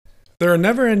There are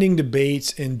never-ending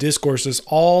debates and discourses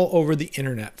all over the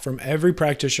internet from every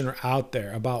practitioner out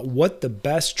there about what the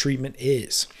best treatment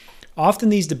is. Often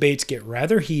these debates get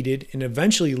rather heated and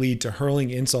eventually lead to hurling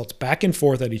insults back and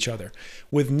forth at each other,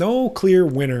 with no clear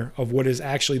winner of what is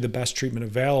actually the best treatment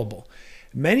available.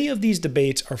 Many of these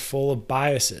debates are full of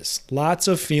biases, lots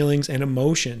of feelings and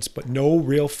emotions, but no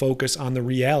real focus on the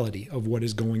reality of what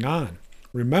is going on.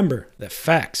 Remember that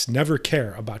facts never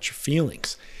care about your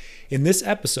feelings. In this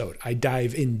episode, I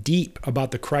dive in deep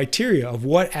about the criteria of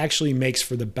what actually makes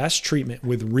for the best treatment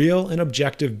with real and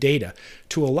objective data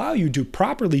to allow you to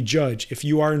properly judge if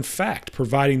you are in fact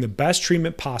providing the best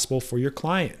treatment possible for your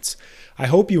clients. I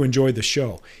hope you enjoy the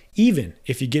show, even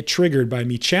if you get triggered by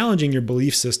me challenging your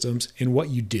belief systems in what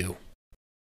you do.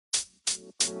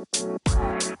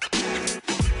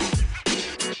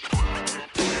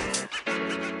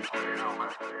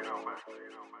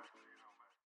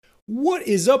 What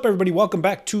is up, everybody? Welcome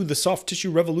back to the Soft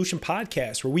Tissue Revolution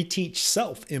podcast, where we teach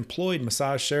self-employed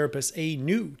massage therapists a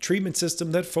new treatment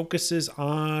system that focuses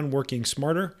on working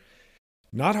smarter,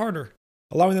 not harder,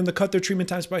 allowing them to cut their treatment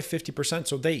times by 50%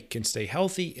 so they can stay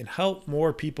healthy and help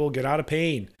more people get out of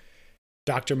pain.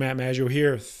 Dr. Matt Maggio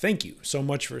here. Thank you so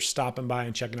much for stopping by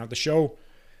and checking out the show.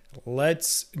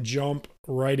 Let's jump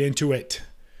right into it.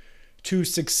 To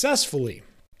successfully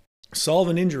solve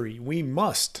an injury, we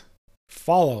must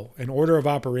follow an order of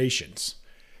operations,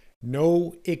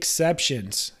 no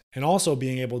exceptions, and also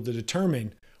being able to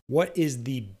determine what is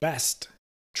the best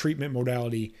treatment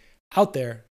modality out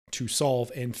there to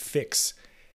solve and fix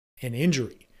an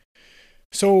injury.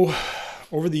 So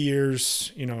over the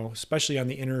years, especially on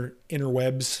the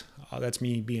interwebs, that's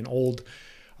me being old,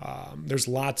 there's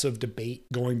lots of debate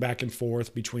going back and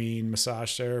forth between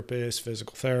massage therapists,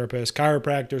 physical therapists,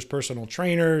 chiropractors, personal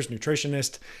trainers,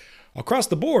 nutritionists, across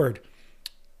the board,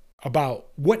 about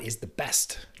what is the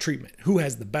best treatment, who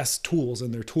has the best tools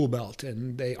in their tool belt,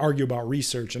 and they argue about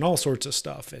research and all sorts of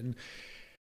stuff. And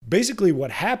basically what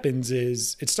happens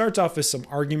is it starts off as some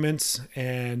arguments,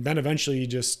 and then eventually you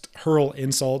just hurl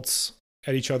insults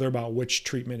at each other about which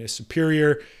treatment is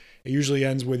superior. It usually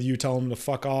ends with you telling them to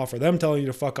fuck off or them telling you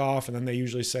to fuck off, and then they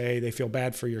usually say they feel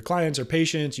bad for your clients or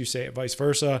patients. You say it vice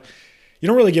versa. You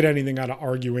don't really get anything out of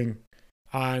arguing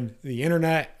on the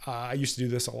internet. I used to do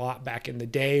this a lot back in the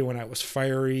day when I was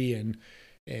fiery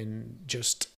and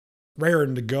just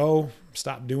raring to go.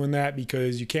 Stop doing that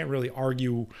because you can't really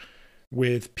argue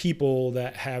with people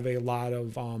that have a lot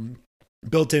of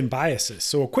built-in biases.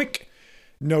 So a quick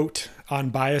note on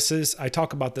biases. I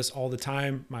talk about this all the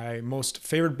time. My most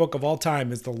favorite book of all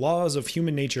time is The Laws of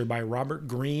Human Nature by Robert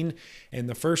Greene. And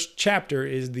the first chapter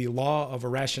is the law of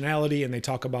irrationality. And they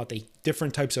talk about the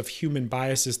different types of human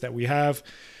biases that we have.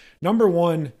 Number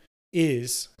one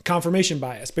is confirmation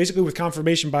bias. Basically, with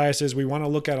confirmation biases, we want to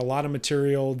look at a lot of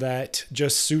material that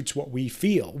just suits what we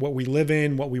feel, what we live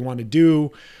in, what we want to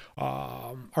do,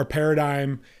 our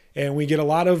paradigm. And we get a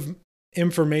lot of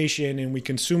information and we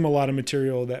consume a lot of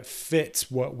material that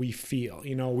fits what we feel.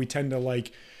 We tend to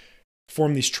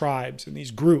form these tribes and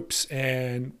these groups,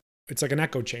 and it's like an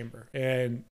echo chamber,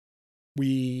 and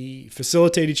we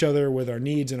facilitate each other with our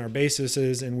needs and our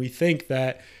bases, and we think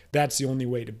that that's the only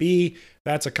way to be.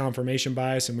 That's a confirmation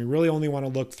bias, and we really only want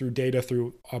to look through data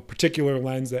through a particular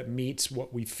lens that meets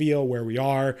what we feel, where we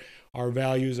are, our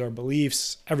values, our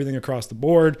beliefs, everything across the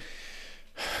board.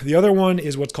 The other one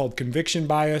is what's called conviction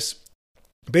bias.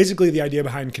 Basically, the idea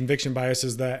behind conviction bias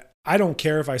is that I don't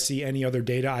care if I see any other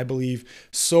data. I believe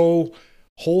so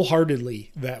wholeheartedly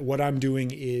that what I'm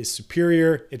doing is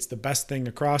superior. It's the best thing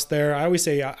across there. I always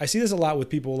say, I see this a lot with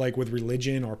people like with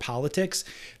religion or politics.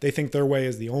 They think their way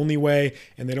is the only way,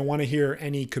 and they don't want to hear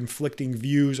any conflicting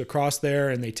views across there,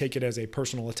 and they take it as a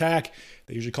personal attack.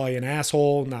 They usually call you an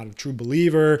asshole, not a true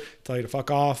believer, tell you to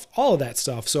fuck off, all of that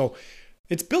stuff. So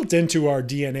it's built into our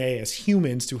DNA as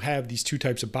humans to have these two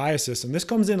types of biases. And this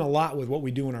comes in a lot with what we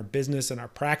do in our business and our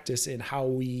practice and how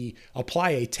we apply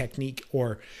a technique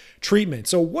or treatment.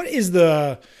 So what is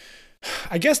the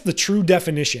true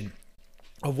definition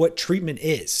of what treatment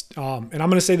is? And I'm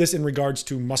going to say this in regards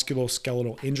to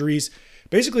musculoskeletal injuries.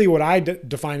 Basically, what I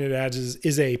define it as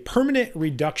is a permanent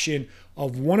reduction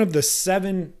of one of the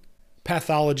 7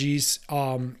 pathologies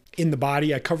in the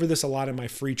body. I cover this a lot in my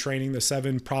free training, the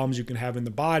 7 problems you can have in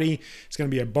the body. It's going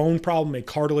to be a bone problem, a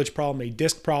cartilage problem, a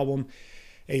disc problem,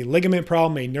 a ligament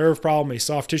problem, a nerve problem, a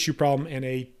soft tissue problem, and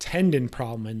a tendon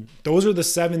problem. And those are the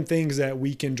 7 things that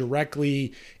we can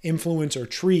directly influence or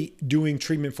treat doing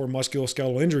treatment for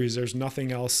musculoskeletal injuries. There's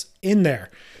nothing else in there.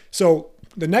 So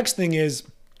the next thing is,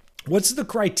 what's the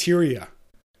criteria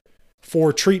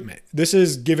for treatment. This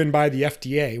is given by the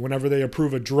FDA. Whenever they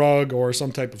approve a drug or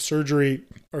some type of surgery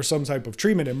or some type of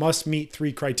treatment, it must meet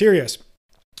 3 criteria.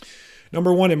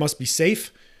 Number 1, it must be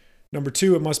safe. Number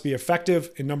 2, it must be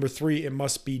effective. And number 3, it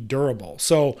must be durable.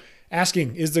 So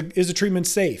asking, is the treatment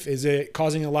safe? Is it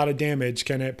causing a lot of damage?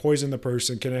 Can it poison the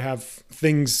person? Can it have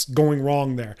things going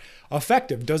wrong there?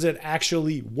 Effective, does it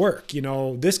actually work?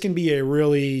 This can be a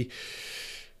really,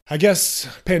 I guess,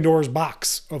 Pandora's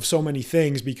box of so many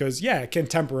things because, yeah, it can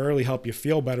temporarily help you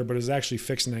feel better, but is it actually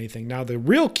fixing anything? Now, the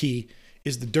real key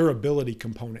is the durability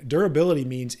component. Durability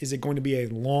means, is it going to be a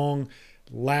long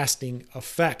lasting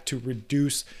effect to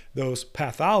reduce those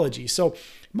pathologies? So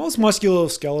most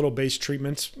musculoskeletal based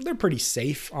treatments, they're pretty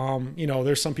safe.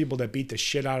 There's some people that beat the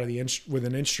shit out of with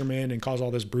an instrument and cause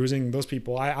all this bruising. Those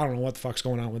people, I don't know what the fuck's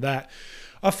going on with that.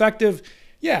 Effective,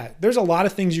 yeah, there's a lot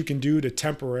of things you can do to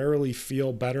temporarily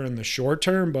feel better in the short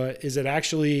term, but is it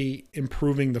actually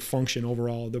improving the function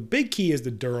overall? The big key is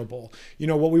the durable.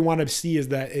 What we want to see is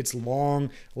that it's long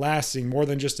lasting, more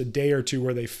than just a day or two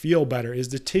where they feel better. Is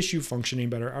the tissue functioning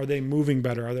better? Are they moving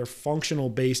better? Are there functional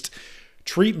based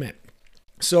treatment?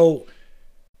 So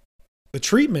the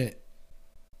treatment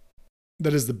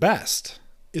that is the best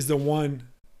is the one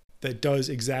that does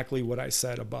exactly what I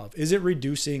said above. Is it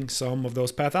reducing some of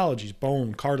those pathologies?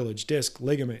 Bone, cartilage, disc,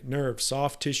 ligament, nerve,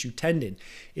 soft tissue, tendon.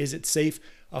 Is it safe,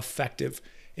 effective,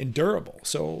 and durable?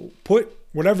 So put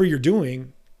whatever you're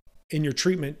doing in your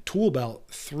treatment tool belt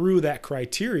through that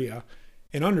criteria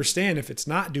and understand if it's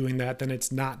not doing that, then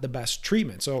it's not the best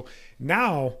treatment. So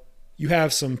now you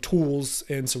have some tools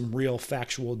and some real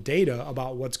factual data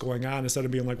about what's going on instead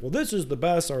of being like, well, this is the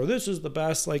best or this is the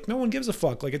best. Like, no one gives a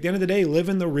fuck. Like, at the end of the day, live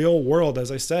in the real world.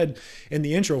 As I said in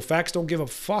the intro, facts don't give a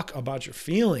fuck about your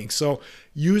feelings. So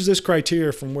use this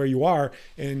criteria from where you are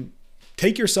and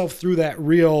take yourself through that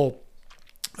real,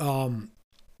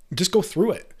 just go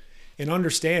through it and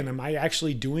understand, am I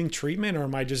actually doing treatment or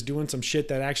am I just doing some shit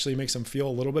that actually makes them feel a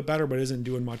little bit better but isn't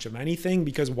doing much of anything?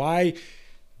 Because why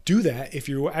do that if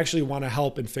you actually want to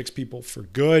help and fix people for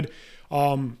good?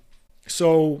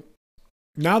 So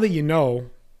now that you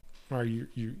know, or you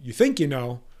think you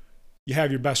have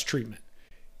your best treatment.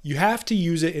 You have to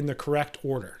use it in the correct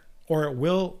order or it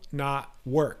will not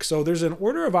work. So there's an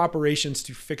order of operations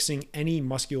to fixing any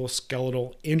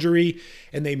musculoskeletal injury,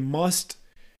 and they must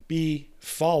be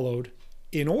followed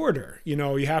in order.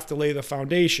 You have to lay the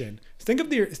foundation. Think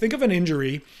of an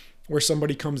injury where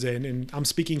somebody comes in, and I'm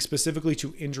speaking specifically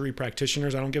to injury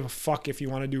practitioners. I don't give a fuck if you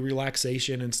want to do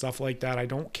relaxation and stuff like that. I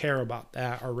don't care about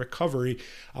that, or recovery.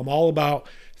 I'm all about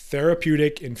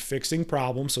therapeutic and fixing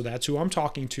problems. So that's who I'm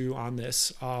talking to on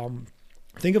this.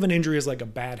 Think of an injury as like a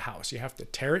bad house. You have to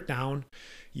tear it down.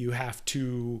 You have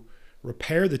to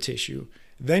repair the tissue.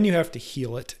 Then you have to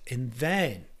heal it. And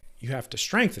then you have to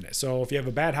strengthen it. So if you have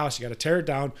a bad house, you got to tear it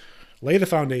down, lay the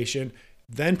foundation,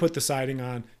 then put the siding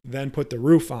on, then put the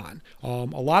roof on. A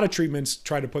lot of treatments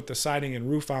try to put the siding and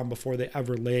roof on before they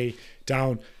ever lay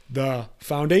down the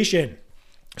foundation.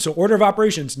 So order of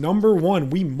operations, number 1,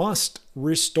 we must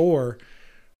restore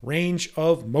range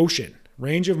of motion.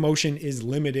 Range of motion is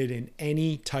limited in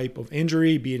any type of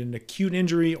injury, be it an acute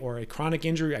injury or a chronic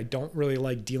injury. I don't really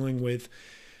like dealing with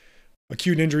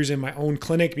acute injuries in my own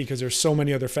clinic because there's so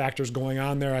many other factors going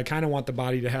on there. I kind of want the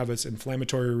body to have its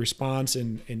inflammatory response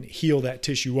and heal that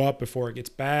tissue up before it gets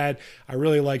bad. I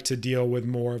really like to deal with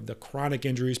more of the chronic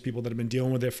injuries, people that have been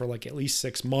dealing with it for like at least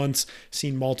 6 months,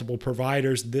 seen multiple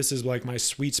providers. This is like my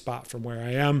sweet spot from where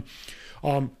I am.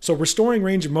 So restoring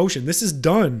range of motion, this is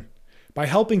done by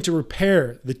helping to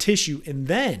repair the tissue and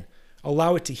then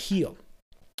allow it to heal.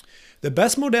 The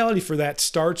best modality for that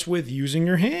starts with using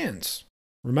your hands.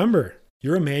 Remember,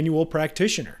 you're a manual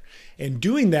practitioner. And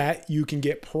doing that, you can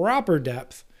get proper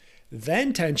depth,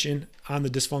 then tension on the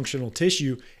dysfunctional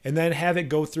tissue, and then have it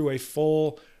go through a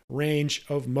full range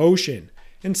of motion.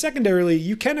 And secondarily,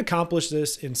 you can accomplish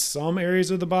this in some areas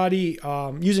of the body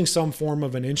using some form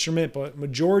of an instrument, but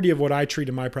majority of what I treat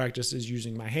in my practice is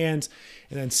using my hands,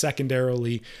 and then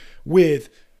secondarily with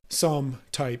some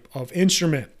type of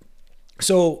instrument.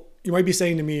 So you might be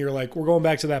saying to me, you're like, we're going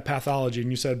back to that pathology, and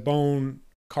you said bone,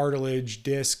 cartilage,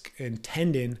 disc, and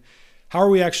tendon. How are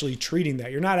we actually treating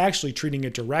that? You're not actually treating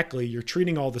it directly. You're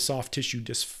treating all the soft tissue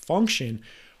dysfunction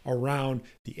around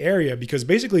the area, because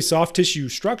basically soft tissue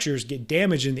structures get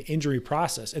damaged in the injury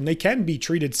process, and they can be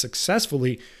treated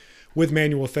successfully with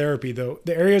manual therapy. Though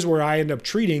the areas where I end up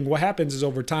treating, what happens is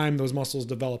over time, those muscles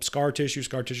develop scar tissue.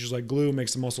 Scar tissue is like glue,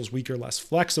 makes the muscles weaker, less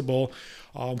flexible,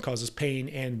 causes pain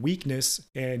and weakness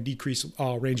and decreased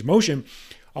range of motion.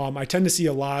 I tend to see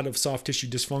a lot of soft tissue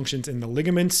dysfunctions in the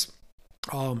ligaments,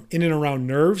 in and around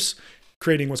nerves.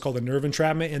 creating what's called a nerve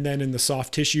entrapment, and then in the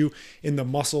soft tissue, in the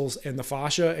muscles and the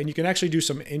fascia. And you can actually do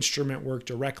some instrument work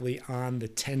directly on the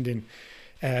tendon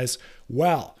as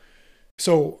well.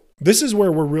 So this is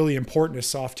where we're really important as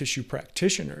soft tissue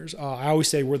practitioners. I always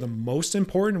say we're the most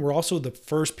important. We're also the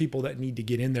first people that need to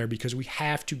get in there because we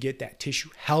have to get that tissue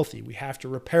healthy. We have to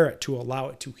repair it to allow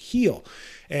it to heal.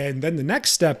 And then the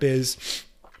next step is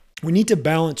we need to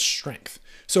balance strength.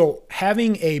 So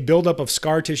having a buildup of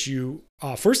scar tissue,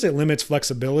 first it limits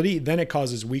flexibility, then it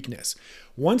causes weakness.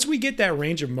 Once we get that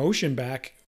range of motion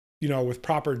back, with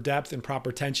proper depth and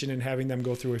proper tension and having them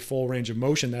go through a full range of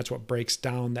motion, that's what breaks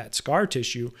down that scar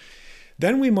tissue.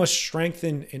 Then we must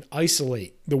strengthen and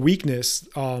isolate the weakness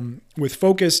with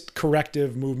focused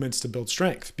corrective movements to build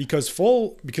strength. Because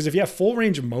if you have full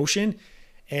range of motion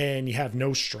and you have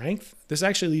no strength, this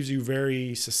actually leaves you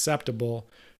very susceptible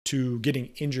to getting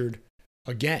injured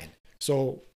again.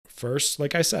 So first,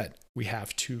 like I said, we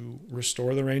have to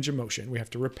restore the range of motion. We have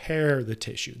to repair the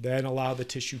tissue, then allow the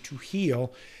tissue to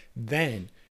heal. Then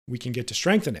we can get to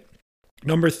strengthen it.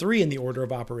 Number 3 in the order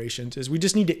of operations is we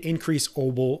just need to increase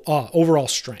overall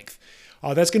strength.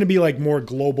 That's going to be like more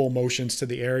global motions to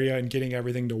the area and getting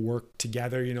everything to work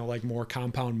together, like more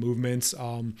compound movements.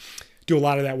 Do a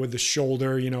lot of that with the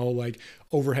shoulder, like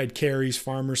overhead carries,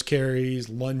 farmer's carries,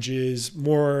 lunges,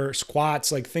 more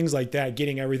squats, like things like that,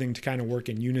 getting everything to kind of work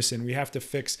in unison. We have to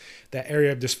fix that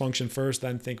area of dysfunction first,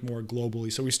 then think more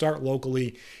globally. So we start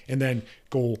locally and then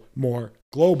go more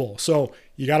global. So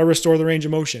you got to restore the range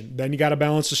of motion. Then you got to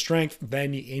balance the strength.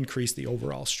 Then you increase the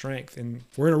overall strength. And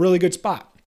we're in a really good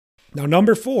spot. Now,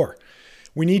 number 4,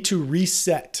 we need to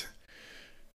reset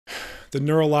the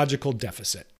neurological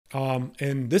deficit.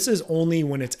 And this is only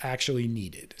when it's actually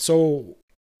needed. So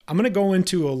I'm going to go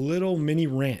into a little mini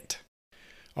rant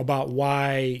about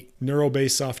why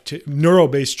neuro-based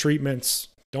treatments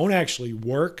don't actually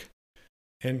work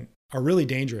and are really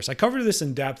dangerous. I covered this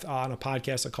in depth on a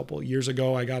podcast a couple of years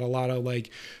ago. I got a lot of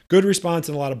good response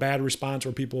and a lot of bad response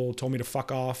where people told me to fuck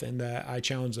off and that I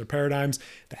challenged their paradigms.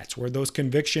 That's where those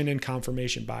conviction and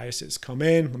confirmation biases come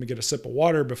in. Let me get a sip of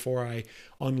water before I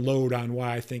unload on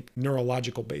why I think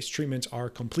neurological based treatments are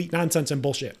complete nonsense and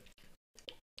bullshit.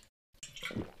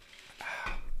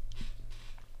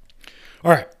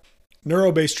 All right,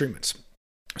 neuro-based treatments.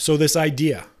 So this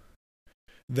idea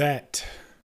that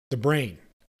the brain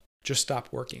just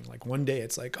stopped working. Like one day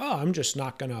it's like, oh, I'm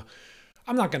not going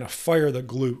to fire the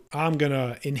glute. I'm going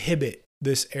to inhibit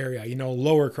this area,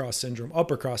 lower cross syndrome,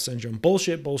 upper cross syndrome,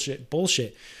 bullshit.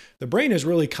 The brain is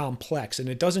really complex and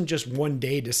it doesn't just one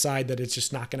day decide that it's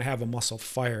just not going to have a muscle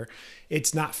fire.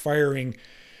 It's not firing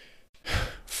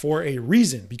for a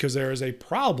reason because there is a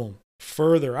problem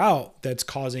further out that's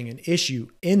causing an issue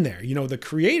in there. The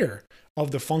creator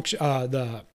of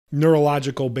the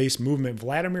neurological based movement,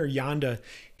 Vladimir Janda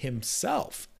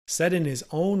himself, said in his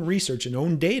own research and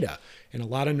own data, and a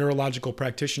lot of neurological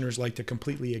practitioners like to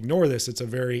completely ignore this. It's a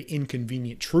very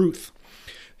inconvenient truth.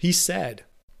 He said,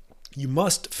 you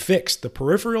must fix the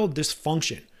peripheral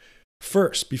dysfunction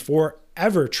first before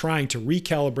ever trying to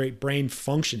recalibrate brain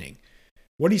functioning.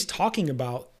 What he's talking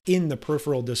about in the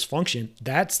peripheral dysfunction,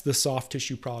 that's the soft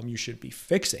tissue problem you should be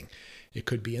fixing. It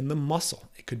could be in the muscle.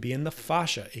 It could be in the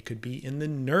fascia. It could be in the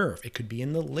nerve. It could be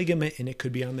in the ligament, and it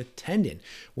could be on the tendon.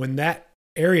 When that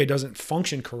area doesn't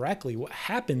function correctly, what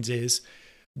happens is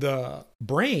the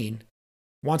brain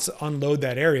wants to unload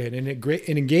that area and it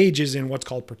engages in what's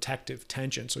called protective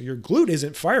tension. So your glute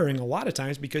isn't firing a lot of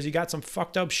times because you got some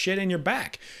fucked up shit in your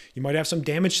back. You might have some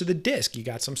damage to the disc. You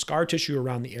got some scar tissue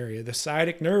around the area. The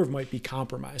sciatic nerve might be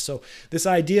compromised. So this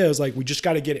idea is like, we just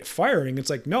got to get it firing.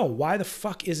 It's like, no, why the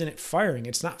fuck isn't it firing?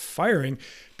 It's not firing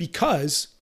because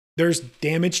there's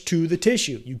damage to the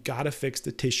tissue. You got to fix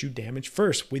the tissue damage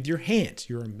first with your hands.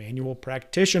 You're a manual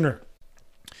practitioner.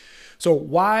 So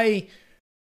why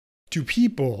do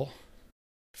people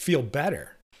feel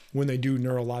better when they do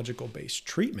neurological based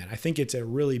treatment? I think it's a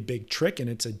really big trick and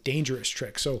it's a dangerous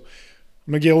trick. So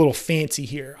I'm going to get a little fancy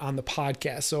here on the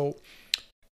podcast. So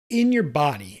in your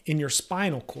body, in your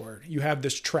spinal cord, you have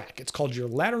this tract. It's called your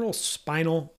lateral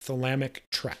spinal thalamic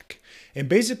tract. And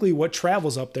basically what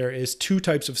travels up there is 2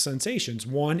 types of sensations.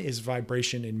 One is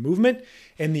vibration and movement,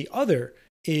 and the other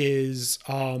is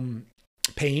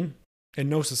pain and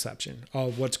nociception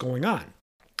of what's going on.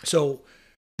 So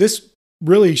this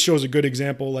really shows a good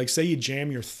example. Like say you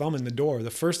jam your thumb in the door.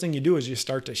 The first thing you do is you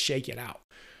start to shake it out.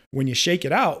 When you shake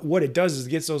it out, what it does is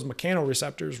it gets those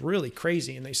mechanoreceptors really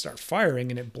crazy and they start firing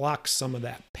and it blocks some of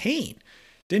that pain.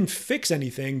 Didn't fix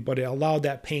anything, but it allowed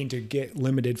that pain to get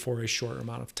limited for a short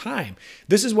amount of time.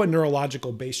 This is what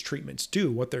neurological based treatments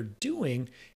do. What they're doing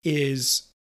is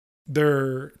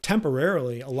they're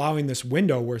temporarily allowing this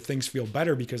window where things feel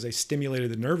better because they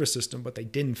stimulated the nervous system, but they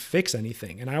didn't fix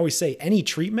anything. And I always say any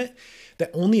treatment that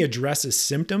only addresses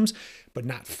symptoms but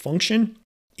not function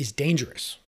is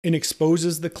dangerous and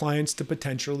exposes the clients to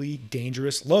potentially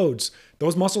dangerous loads.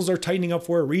 Those muscles are tightening up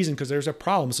for a reason because there's a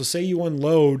problem. So say you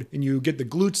unload and you get the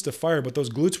glutes to fire, but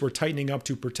those glutes were tightening up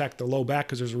to protect the low back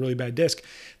because there's a really bad disc.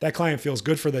 That client feels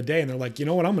good for the day and they're like, you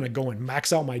know what, I'm going to go and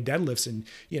max out my deadlifts and,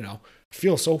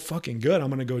 feel so fucking good. I'm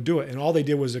going to go do it. And all they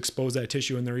did was expose that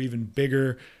tissue and they're even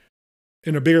bigger,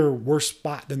 in a bigger, worse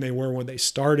spot than they were when they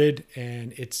started.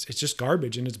 And it's just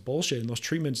garbage and it's bullshit. And those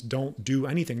treatments don't do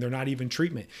anything. They're not even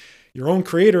treatment. Your own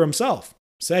creator himself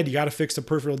said, you got to fix the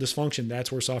peripheral dysfunction. That's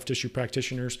where soft tissue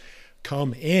practitioners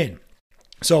come in.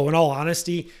 So in all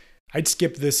honesty, I'd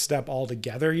skip this step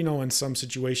altogether, in some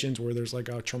situations where there's like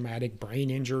a traumatic brain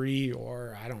injury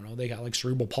or I don't know, they got like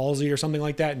cerebral palsy or something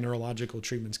like that. Neurological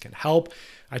treatments can help.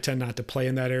 I tend not to play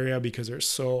in that area because there's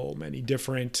so many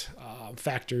different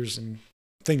factors and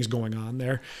things going on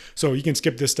there. So you can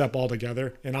skip this step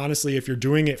altogether. And honestly, if you're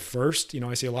doing it first,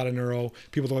 I see a lot of neuro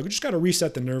people are like, we just got to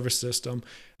reset the nervous system.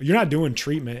 You're not doing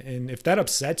treatment. And if that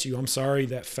upsets you, I'm sorry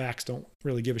that facts don't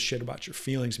really give a shit about your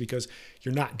feelings because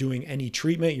you're not doing any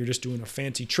treatment. You're just doing a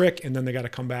fancy trick. And then they got to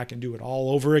come back and do it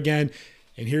all over again.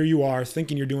 And here you are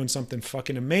thinking you're doing something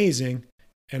fucking amazing.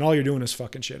 And all you're doing is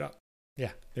fucking shit up.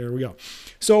 Yeah, there we go.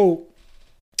 So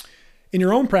in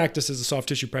your own practice as a soft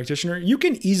tissue practitioner, you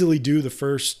can easily do the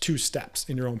first 2 steps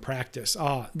in your own practice.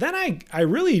 Then I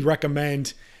really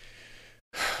recommend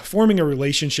forming a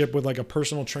relationship with like a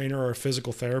personal trainer or a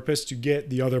physical therapist to get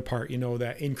the other part,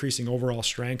 that increasing overall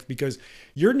strength, because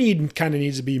your need kind of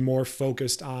needs to be more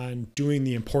focused on doing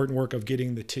the important work of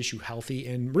getting the tissue healthy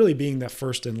and really being that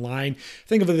first in line.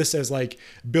 Think of this as like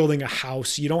building a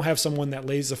house. You don't have someone that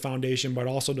lays the foundation, but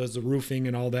also does the roofing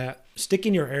and all that. Stick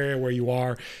in your area where you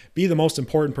are, be the most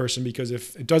important person, because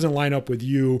if it doesn't line up with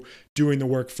you doing the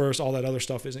work first, all that other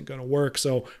stuff isn't going to work.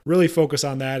 So really focus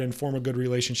on that and form a good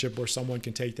relationship where someone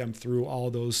can take them through all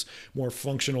those more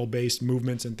functional based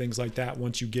movements and things like that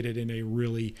once you get it in a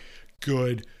really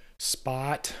good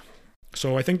spot.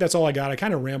 So I think that's all I got. I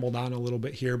kind of rambled on a little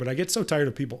bit here, but I get so tired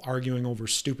of people arguing over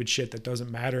stupid shit that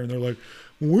doesn't matter. And they're like,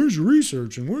 well, where's your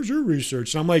research? And where's your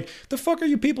research? And I'm like, the fuck are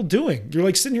you people doing? You're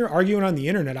like sitting here arguing on the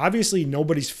internet. Obviously,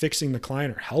 nobody's fixing the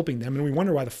client or helping them. And we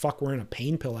wonder why the fuck we're in a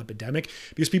pain pill epidemic,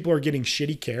 because people are getting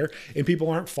shitty care and people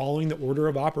aren't following the order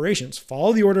of operations.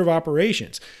 Follow the order of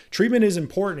operations. Treatment is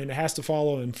important and it has to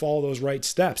follow those right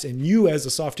steps. And you as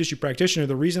a soft tissue practitioner,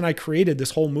 the reason I created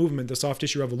this whole movement, the soft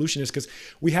tissue revolution, is because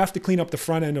we have to clean up the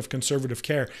front end of conservative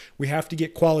care. We have to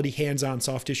get quality hands-on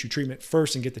soft tissue treatment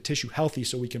first and get the tissue healthy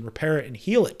so we can repair it and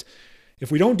heal it.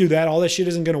 If we don't do that, all that shit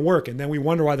isn't going to work. And then we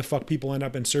wonder why the fuck people end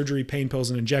up in surgery, pain pills,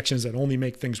 and injections that only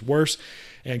make things worse.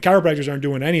 And chiropractors aren't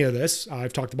doing any of this.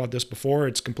 I've talked about this before.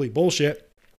 It's complete bullshit.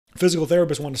 Physical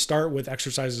therapists want to start with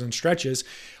exercises and stretches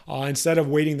instead of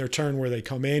waiting their turn where they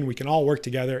come in. We can all work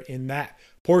together in that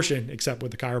portion, except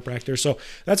with the chiropractor. So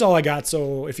that's all I got.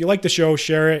 So if you like the show,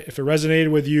 share it. If it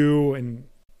resonated with you and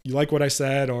you like what I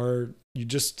said, or you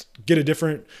just get a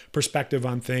different perspective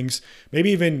on things, maybe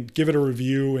even give it a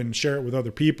review and share it with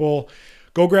other people.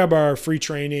 Go grab our free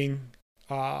training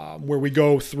where we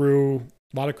go through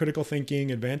a lot of critical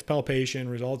thinking, advanced palpation,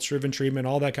 results-driven treatment,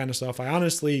 all that kind of stuff. I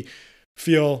honestly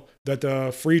feel that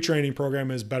the free training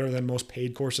program is better than most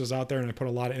paid courses out there. And I put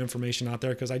a lot of information out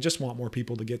there because I just want more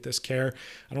people to get this care.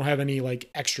 I don't have any like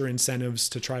extra incentives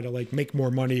to try to like make more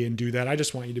money and do that. I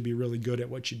just want you to be really good at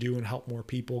what you do and help more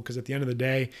people, because at the end of the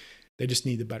day, they just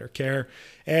need the better care.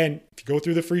 And if you go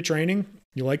through the free training,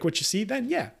 you like what you see, then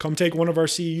yeah, come take one of our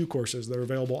CEU courses that are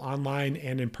available online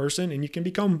and in person, and you can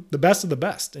become the best of the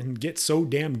best and get so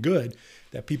damn good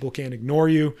that people can't ignore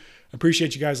you. I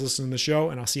appreciate you guys listening to the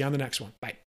show, and I'll see you on the next one.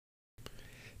 Bye.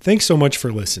 Thanks so much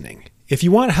for listening. If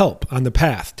you want help on the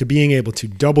path to being able to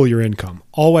double your income,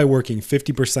 all while working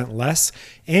 50% less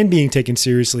and being taken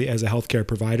seriously as a healthcare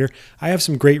provider, I have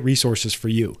some great resources for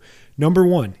you. Number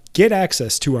 1, get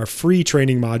access to our free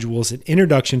training modules and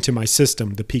introduction to my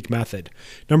system, the Peak Method.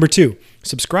 Number 2,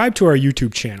 subscribe to our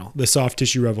YouTube channel, The Soft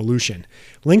Tissue Revolution.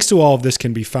 Links to all of this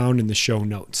can be found in the show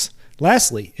notes.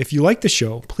 Lastly, if you like the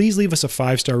show, please leave us a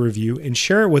 5-star review and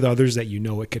share it with others that you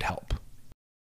know it could help.